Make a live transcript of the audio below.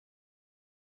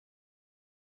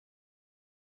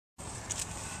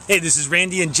Hey, this is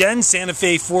Randy and Jen,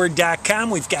 SantaFeFord.com.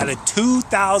 We've got a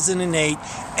 2008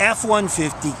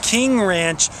 F-150 King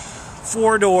Ranch,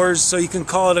 4 doors, so you can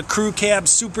call it a crew cab,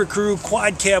 super crew,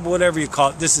 quad cab, whatever you call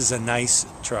it. This is a nice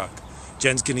truck.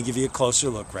 Jen's going to give you a closer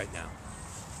look right now.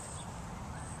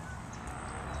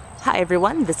 Hi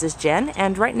everyone, this is Jen,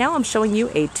 and right now I'm showing you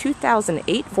a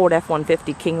 2008 Ford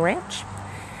F-150 King Ranch.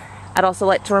 I'd also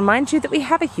like to remind you that we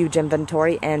have a huge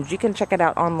inventory, and you can check it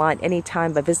out online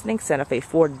anytime by visiting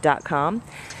SantaFeFord.com.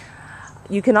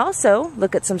 You can also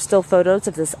look at some still photos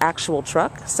of this actual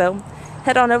truck, so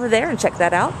head on over there and check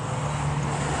that out.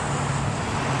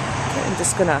 Okay, I'm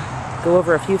just gonna go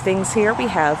over a few things here. We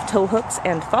have tow hooks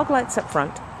and fog lights up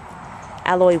front,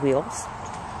 alloy wheels,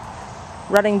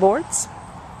 running boards,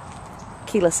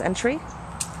 keyless entry,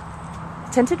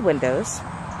 tinted windows,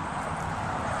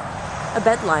 a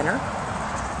bed liner,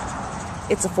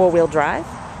 it's a 4-wheel drive,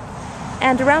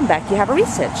 and around back you have a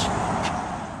reach hitch.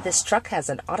 This truck has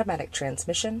an automatic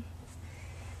transmission,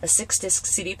 a 6-disc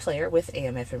CD player with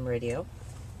AM/FM radio.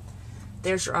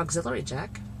 There's your auxiliary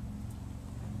jack.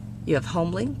 You have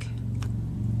home link,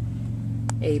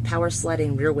 a power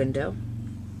sliding rear window,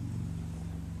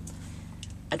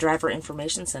 a driver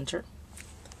information center,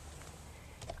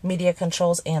 media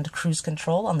controls and cruise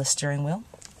control on the steering wheel,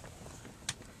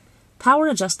 power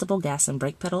adjustable gas and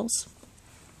brake pedals,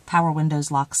 power windows,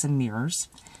 locks and mirrors,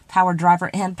 power driver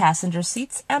and passenger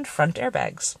seats, and front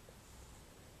airbags.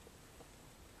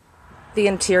 The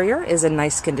interior is in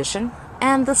nice condition,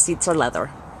 and the seats are leather.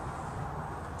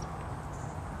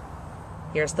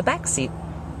 Here's the back seat.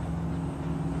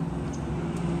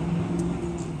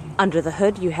 Under the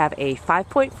hood you have a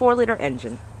 5.4-liter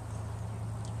engine.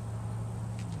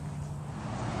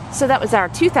 So that was our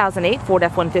 2008 Ford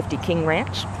F-150 King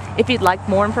Ranch. If you'd like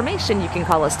more information, you can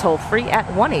call us toll-free at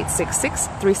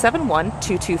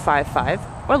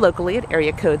 1-866-371-2255 or locally at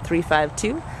area code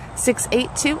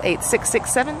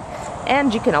 352-682-8667.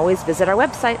 And you can always visit our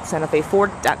website,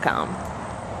 SantaFeFord.com.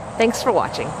 Thanks for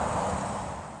watching.